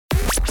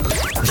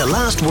to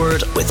Last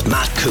Word with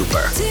Matt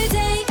Cooper.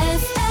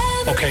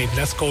 Okay,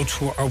 let's go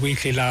to our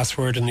weekly Last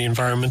Word in the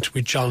Environment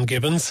with John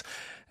Gibbons.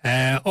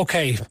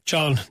 Okay,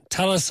 John,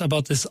 tell us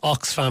about this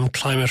Oxfam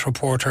climate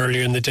report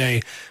earlier in the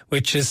day,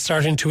 which is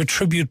starting to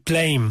attribute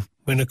blame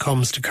when it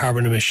comes to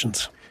carbon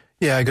emissions.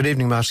 Yeah, good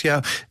evening, Matt. Yeah,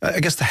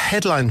 I guess the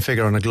headline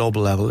figure on a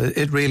global level,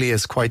 it really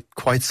is quite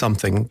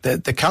something.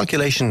 The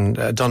calculation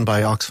done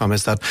by Oxfam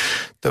is that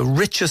the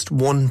richest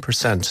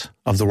 1%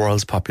 of the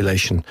world's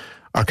population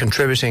are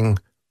contributing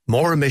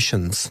more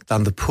emissions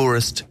than the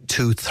poorest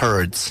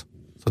 2/3.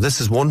 So this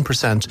is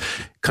 1%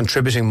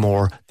 contributing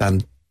more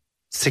than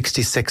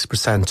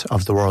 66%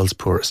 of the world's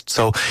poorest.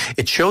 So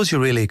it shows you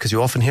really, because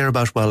you often hear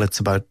about, well, it's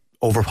about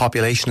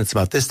overpopulation, it's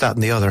about this, that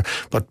and the other.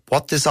 But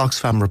what this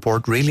Oxfam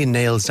report really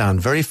nails down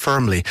very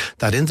firmly,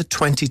 that in the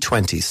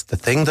 2020s, the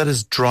thing that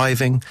is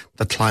driving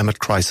the climate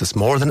crisis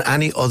more than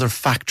any other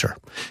factor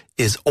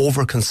is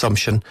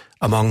overconsumption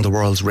among the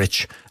world's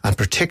rich, and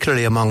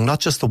particularly among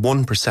not just the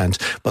 1%,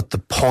 but the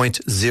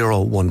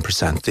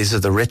 0.01%. These are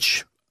the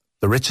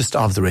richest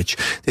of the rich.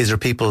 These are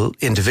people,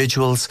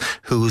 individuals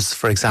whose,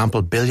 for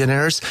example,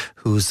 billionaires,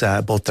 whose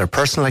both their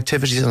personal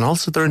activities and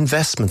also their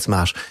investments,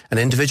 Matt. An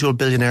individual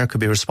billionaire could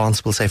be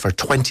responsible, say, for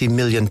 20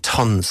 million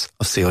tonnes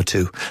of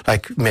CO2,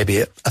 like maybe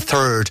a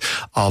third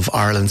of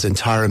Ireland's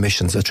entire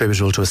emissions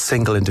attributable to a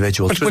single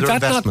individual through their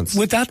investments.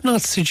 Would that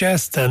not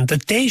suggest then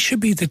that they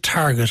should be the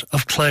target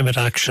of climate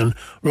action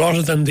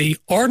rather than the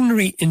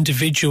ordinary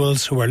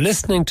individuals who are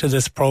listening to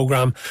this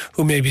programme,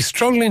 who may be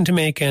struggling to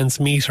make ends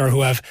meet or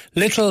who have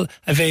little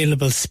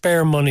available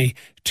spare money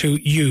to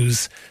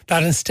use,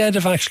 that instead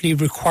of actually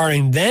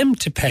requiring them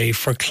to pay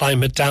for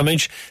climate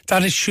damage,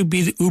 that it should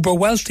be the uber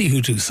wealthy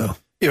who do so?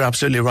 You're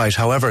absolutely right.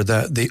 However,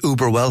 the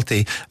uber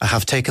wealthy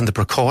have taken the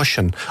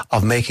precaution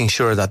of making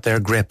sure that their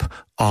grip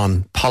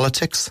on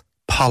politics,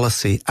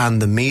 policy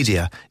and the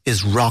media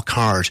is rock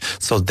hard.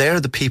 So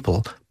they're the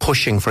people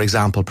pushing, for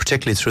example,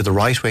 particularly through the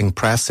right-wing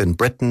press in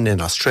Britain,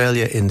 in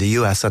Australia, in the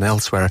US and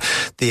elsewhere,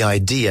 the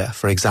idea,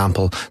 for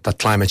example, that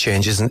climate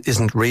change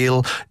isn't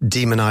real,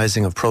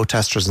 demonising of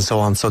protesters and so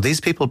on. So these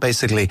people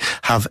basically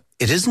have,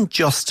 it isn't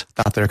just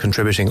that they're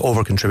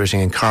over-contributing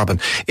in carbon,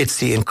 it's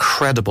the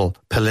incredible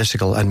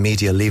political and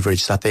media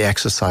leverage that they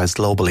exercise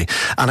globally.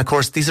 And of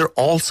course, these are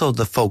also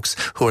the folks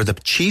who are the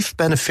chief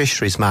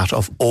beneficiaries, Matt,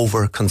 of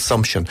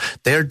overconsumption.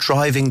 They're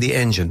driving the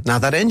engine. Now,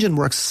 that engine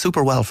works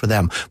super well for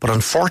them, but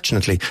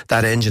unfortunately,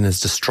 that engine is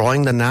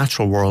destroying the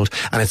natural world,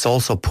 and it's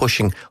also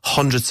pushing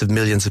hundreds of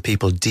millions of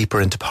people deeper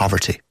into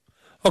poverty.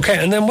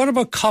 Okay, and then what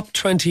about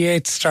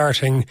COP28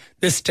 starting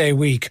this day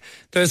week?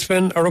 There's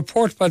been a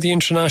report by the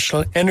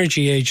International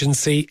Energy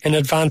Agency in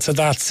advance of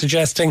that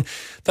suggesting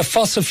that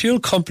fossil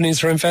fuel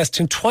companies are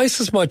investing twice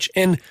as much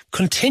in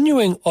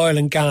continuing oil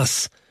and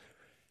gas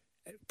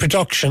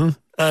production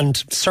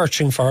and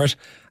searching for it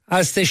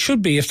as they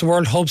should be if the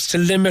world hopes to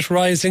limit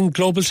rising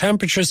global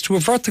temperatures to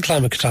avert the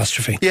climate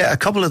catastrophe. Yeah, a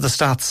couple of the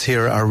stats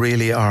here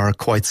are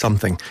quite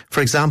something. For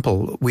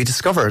example, we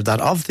discovered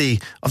that of the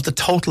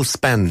total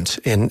spend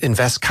in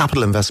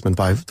capital investment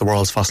by the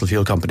world's fossil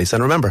fuel companies,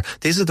 and remember,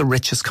 these are the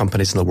richest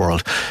companies in the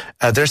world,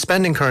 they're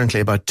spending currently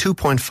about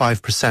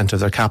 2.5% of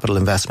their capital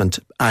investment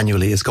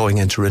annually is going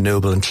into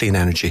renewable and clean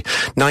energy.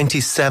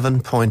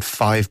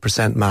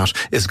 97.5%, Matt,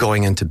 is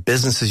going into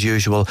business as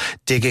usual,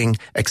 digging,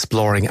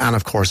 exploring, and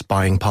of course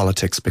buying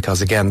politics,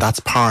 because again, that's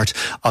part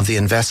of the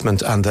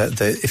investment and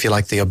the if you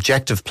like, the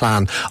objective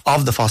plan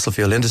of the fossil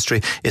fuel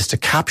industry is to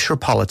capture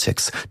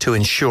politics to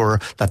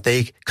ensure that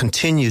they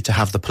continue to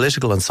have the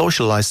political and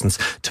social license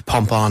to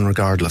pump on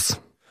regardless.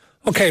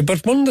 Okay,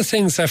 but one of the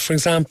things that, for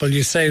example,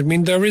 you say, I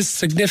mean, there is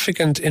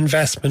significant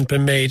investment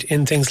been made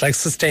in things like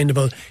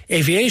sustainable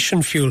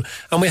aviation fuel.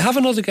 And we have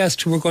another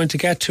guest who we're going to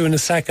get to in a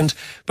second.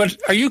 But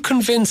are you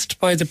convinced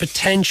by the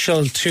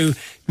potential to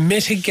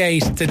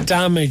mitigate the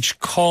damage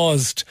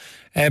caused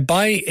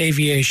by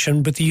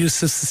aviation with the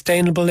use of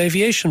sustainable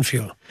aviation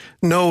fuel?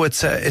 No,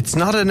 it's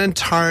not an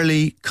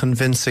entirely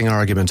convincing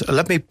argument.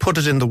 Let me put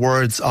it in the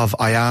words of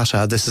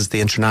IATA. This is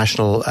the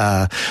International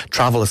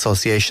Travel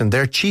Association.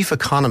 Their chief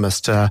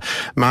economist,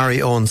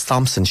 Mary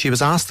Owens-Thompson, she was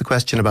asked the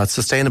question about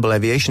sustainable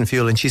aviation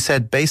fuel, and she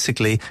said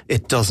basically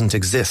it doesn't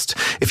exist.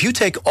 If you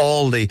take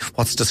all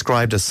what's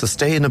described as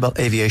sustainable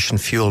aviation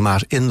fuel,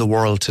 Matt, in the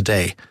world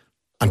today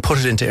and put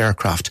it into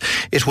aircraft,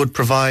 it would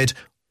provide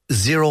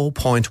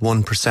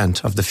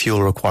 0.1% of the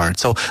fuel required.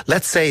 So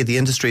let's say the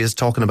industry is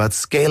talking about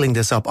scaling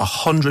this up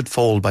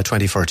 100-fold by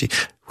 2030,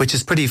 which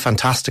is pretty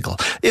fantastical.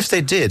 If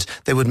they did,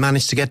 they would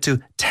manage to get to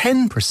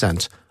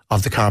 10%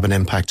 of the carbon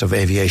impact of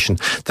aviation.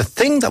 The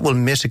thing that will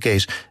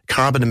mitigate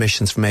carbon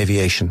emissions from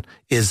aviation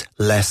is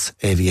less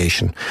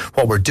aviation.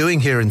 What we're doing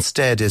here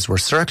instead is we're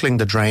circling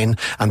the drain,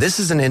 and this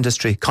is an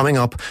industry coming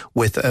up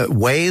with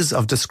ways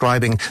of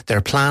describing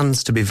their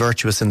plans to be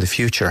virtuous in the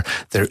future.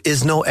 There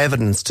is no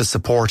evidence to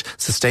support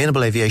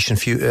sustainable aviation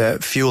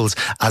fuels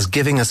as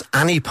giving us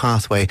any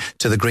pathway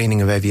to the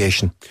greening of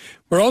aviation.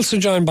 We're also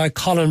joined by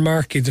Colm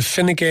Markey, the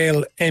Fine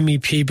Gael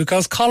MEP,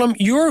 because Colm,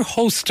 you're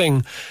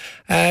hosting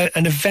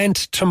an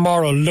event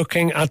tomorrow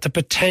looking at the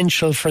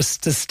potential for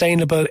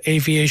sustainable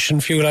aviation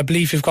fuel. I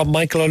believe you've got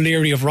Michael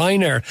O'Leary of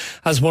Ryanair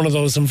as one of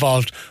those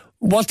involved.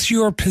 What's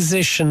your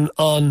position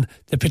on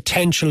the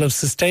potential of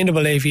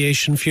sustainable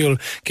aviation fuel,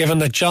 given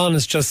that John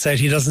has just said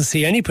he doesn't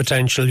see any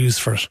potential use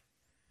for it?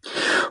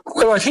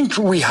 Well, I think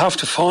we have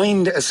to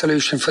find a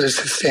solution for the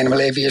sustainable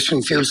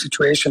aviation fuel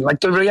situation. Like,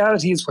 the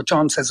reality is what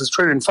John says is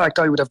true. In fact,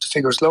 I would have the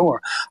figures lower.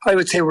 I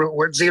would say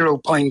we're at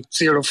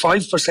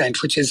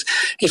 0.05%, which is,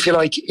 if you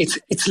like, it's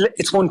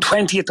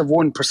 1/20th of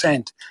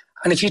 1%.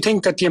 And if you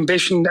think that the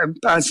ambition,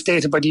 as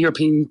stated by the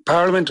European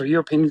Parliament or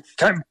European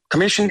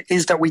Commission,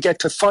 is that we get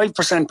to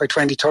 5% by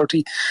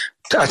 2030,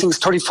 I think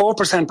it's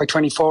 34% by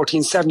 2040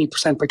 and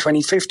 70% by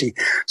 2050.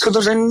 So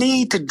there's a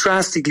need to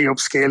drastically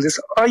upscale this.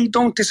 I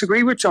don't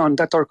disagree with John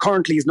that there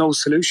currently is no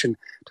solution.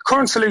 The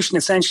current solution,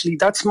 essentially,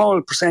 that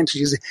small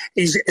percentage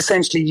is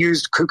essentially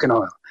used cooking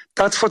oil.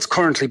 That's what's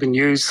currently been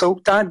used.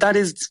 So that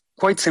is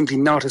quite simply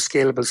not a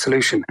scalable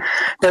solution.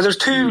 Now, there's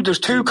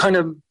two kind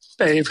of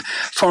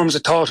forms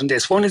of thought in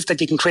this. One is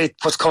that you can create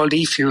what's called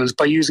e-fuels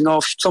by using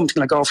something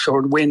like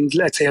offshore wind,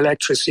 let's say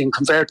electricity, and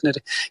converting it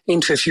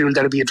into a fuel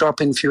that'll be a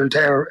drop-in fuel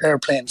to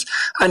airplanes.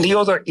 And the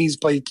other is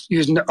by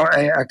using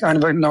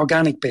an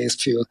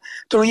organic-based fuel.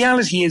 The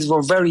reality is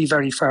we're very,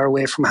 very far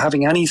away from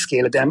having any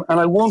scale of them,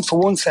 and I won't for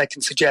one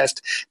second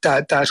suggest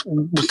that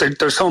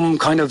there's some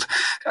kind of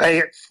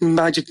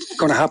magic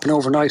going to happen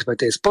overnight about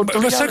this. But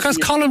because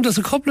Colm, there's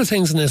a couple of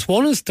things in this.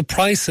 One is the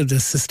price of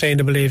this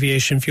sustainable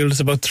aviation fuel is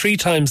about 3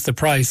 times the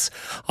price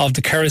of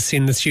the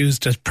kerosene that's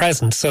used at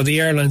present, so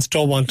the airlines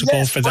don't want to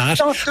go for that.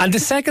 And the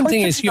second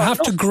thing is you have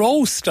to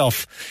grow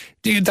stuff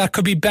that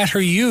could be better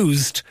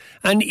used,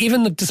 and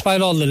even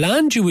despite all the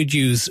land you would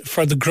use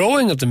for the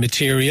growing of the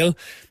material,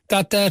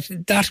 that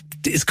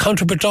is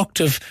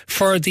counterproductive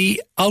for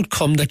the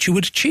outcome that you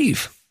would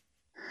achieve.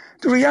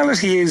 The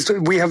reality is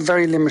that we have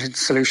very limited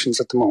solutions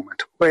at the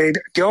moment.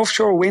 The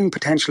offshore wind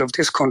potential of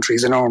this country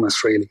is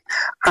enormous, really.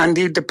 And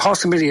the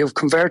possibility of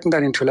converting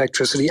that into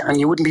electricity, and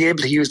you wouldn't be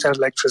able to use that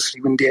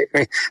electricity when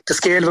the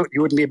scale of it,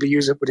 you wouldn't be able to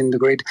use it within the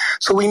grid.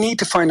 So we need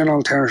to find an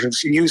alternative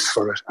use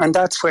for it. And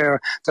that's where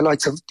the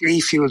likes of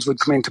e-fuels would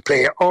come into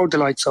play, or the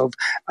likes of,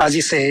 as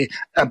you say,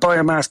 a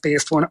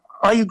biomass-based one.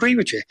 I agree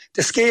with you.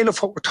 The scale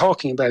of what we're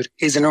talking about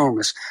is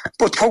enormous.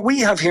 But what we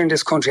have here in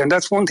this country, and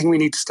that's one thing we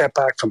need to step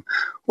back from,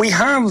 we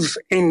have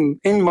in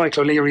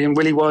Michael O'Leary and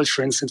Willie Walsh,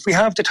 for instance, we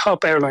have the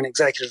top airline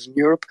executives in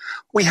Europe.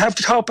 We have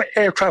the top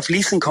aircraft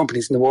leasing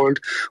companies in the world.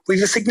 We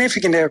have a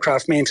significant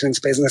aircraft maintenance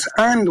business,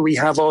 and we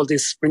have all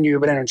this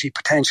renewable energy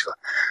potential.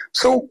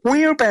 So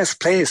we're best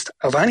placed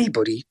of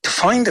anybody to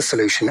find a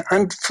solution.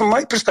 And from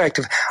my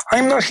perspective,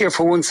 I'm not here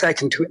for 1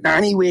 second to in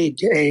any way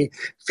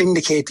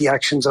vindicate the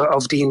actions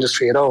of the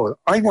industry at all.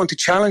 I want to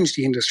challenge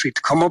the industry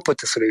to come up with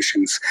the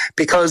solutions,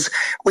 because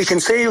we can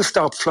say you'll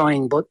stop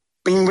flying, but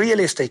being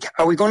realistic,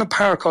 are we going to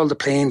park all the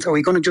planes? Are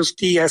we going to just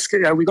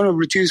de-escalate? Are we going to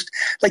reduce?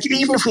 Like,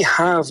 even if we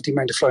have the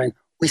amount of flying,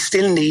 we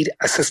still need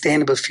a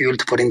sustainable fuel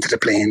to put into the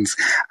planes.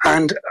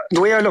 And the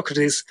way I look at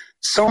it is,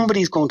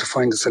 somebody's going to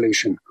find a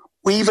solution.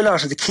 We've a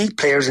lot of the key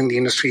players in the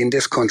industry in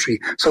this country.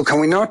 So can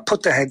we not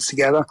put the heads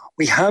together?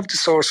 We have the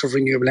source of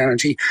renewable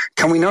energy.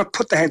 Can we not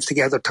put the heads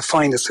together to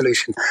find a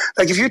solution?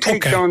 Like, if you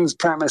take John's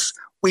premise,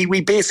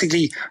 we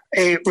basically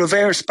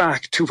reverse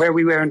back to where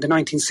we were in the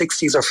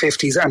 1960s or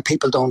 50s and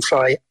people don't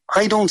fly.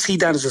 I don't see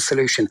that as a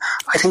solution.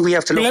 I think we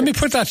have to look. Let me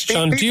put that to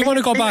John. Do you want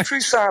to go back? Through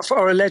SAF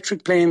or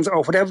electric planes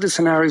or whatever the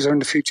scenarios are in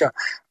the future.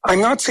 I'm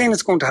not saying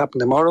it's going to happen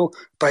tomorrow,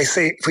 but I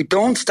say if we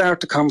don't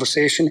start the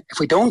conversation, if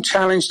we don't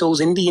challenge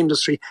those in the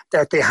industry,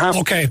 that they have.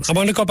 Okay, I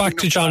want to go back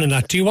to John on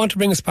that. Do you want to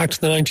bring us back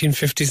to the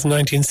 1950s and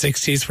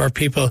 1960s where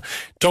people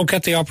don't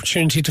get the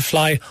opportunity to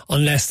fly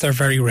unless they're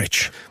very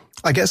rich?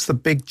 I guess the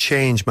big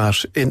change,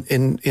 Matt,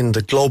 in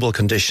the global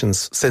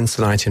conditions since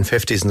the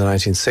 1950s and the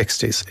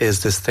 1960s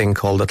is this thing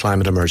called the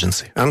climate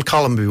emergency. And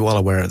Colm will be well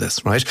aware of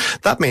this, right?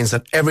 That means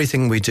that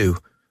everything we do,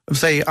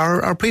 say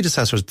our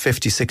predecessors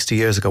 50, 60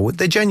 years ago,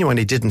 they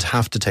genuinely didn't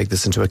have to take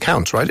this into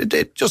account, right?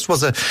 It just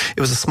was a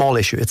small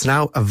issue. It's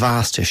now a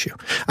vast issue.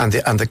 And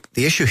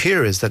the issue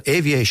here is that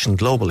aviation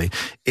globally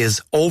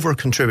is over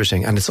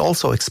contributing, and it's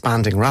also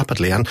expanding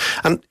rapidly. And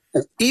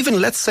even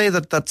let's say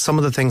that some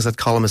of the things that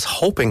Colm is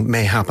hoping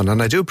may happen,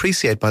 and I do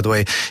appreciate, by the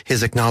way,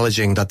 his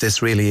acknowledging that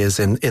this really is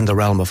in the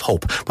realm of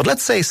hope. But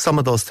let's say some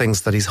of those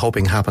things that he's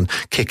hoping happen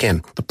kick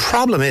in. The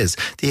problem is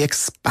the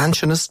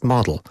expansionist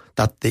model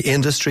that the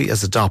industry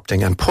is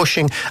adopting and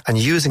pushing and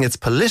using its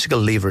political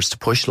levers to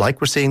push, like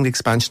we're seeing the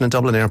expansion in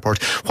Dublin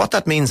Airport. What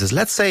that means is,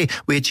 let's say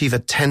we achieve a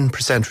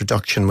 10%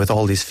 reduction with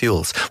all these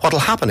fuels. What will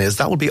happen is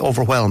that will be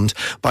overwhelmed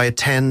by a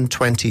 10,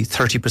 20,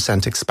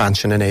 30%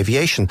 expansion in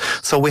aviation.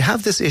 So we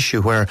have this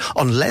issue where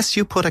unless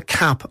you put a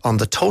cap on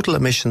the total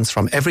emissions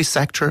from every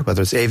sector,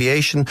 whether it's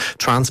aviation,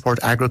 transport,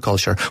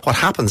 agriculture, what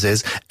happens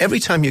is every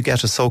time you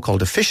get a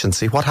so-called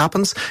efficiency, what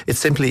happens? It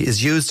simply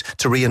is used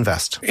to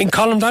reinvest. In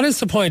Colm, that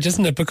is the point,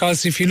 isn't it? Because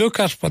if you look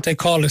at what they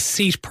call a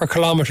seat per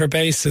kilometre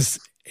basis,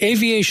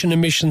 aviation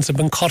emissions have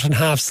been cut in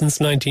half since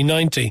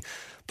 1990.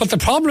 But the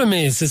problem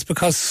is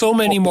because so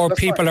many more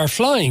people are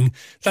flying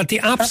that the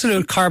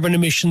absolute carbon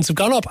emissions have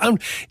gone up.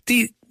 And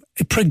the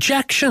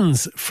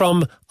projections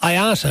from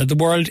IATA, the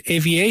World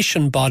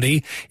Aviation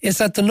Body, is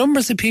that the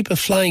numbers of people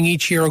flying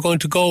each year are going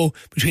to go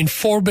between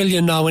 4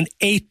 billion now and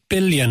 8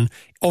 billion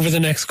over the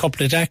next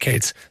couple of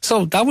decades.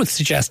 So that would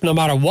suggest no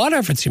matter what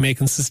efforts you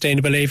make in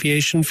sustainable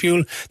aviation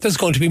fuel, there's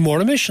going to be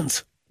more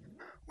emissions.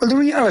 Well, the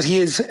reality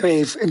is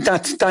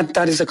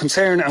that is a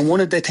concern, and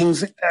one of the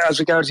things as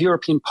regards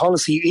European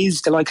policy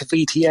is the like of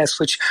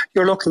ETS, which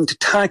you're looking to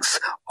tax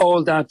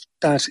all that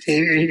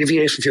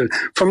aviation fuel.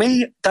 For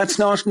me, that's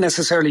not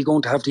necessarily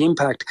going to have the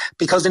impact,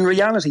 because in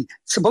reality,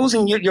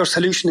 supposing your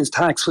solution is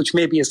tax, which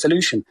may be a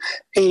solution,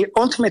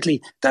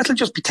 ultimately that'll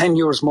just be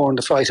 €10 more on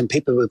the flight, and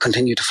people will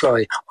continue to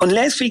fly.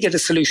 Unless we get a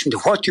solution to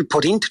what you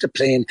put into the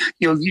plane,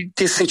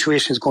 this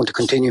situation is going to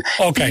continue.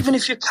 Okay. Even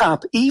if you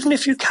cap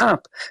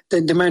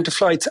the amount of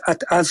flights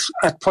at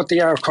what they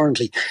are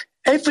currently,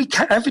 every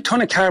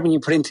ton of carbon you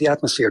put into the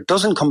atmosphere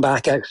doesn't come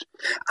back out,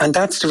 and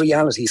that's the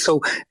reality. So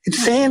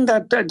it's saying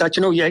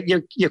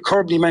that you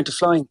curb the amount of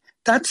flying,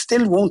 that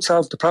still won't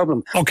solve the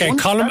problem. Okay,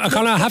 Colm,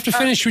 I have to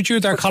finish with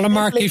you there. Colm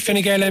Markey,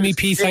 Fine Gael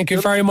MEP, thank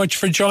you very much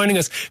for joining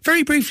us.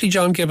 Very briefly,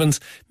 John Gibbons,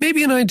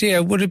 maybe an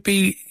idea, would it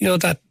be,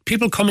 that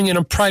people coming in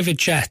on private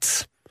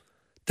jets,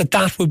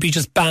 that would be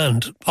just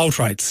banned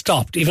outright,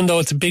 stopped, even though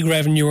it's a big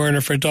revenue earner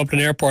for Dublin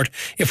Airport.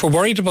 If we're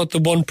worried about the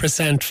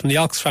 1% from the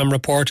Oxfam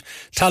report,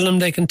 tell them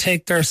they can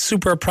take their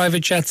super private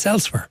jets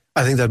elsewhere.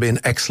 I think that'd be an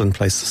excellent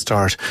place to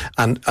start.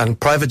 And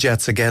private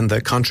jets, again,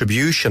 the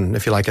contribution,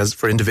 if you like, as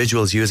for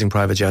individuals using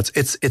private jets,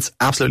 it's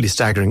absolutely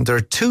staggering. There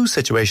are two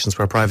situations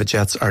where private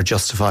jets are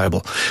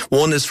justifiable.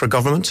 One is for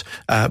government,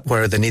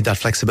 where they need that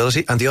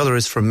flexibility, and the other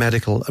is for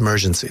medical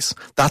emergencies.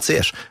 That's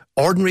it.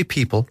 Ordinary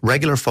people,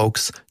 regular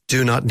folks,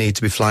 do not need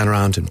to be flying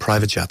around in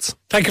private jets.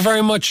 Thank you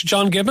very much,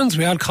 John Gibbons.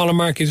 We had Colm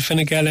Markey, the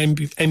Fine Gael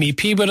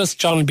MEP with us.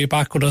 John will be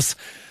back with us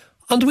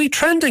on the Week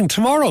Trending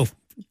tomorrow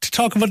to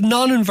talk about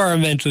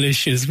non-environmental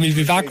issues. We'll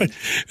be back with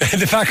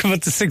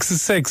about the 6 of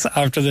 6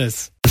 after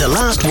this. The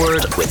Last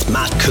Word with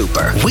Matt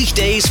Cooper.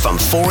 Weekdays from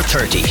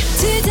 4:30.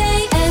 Today.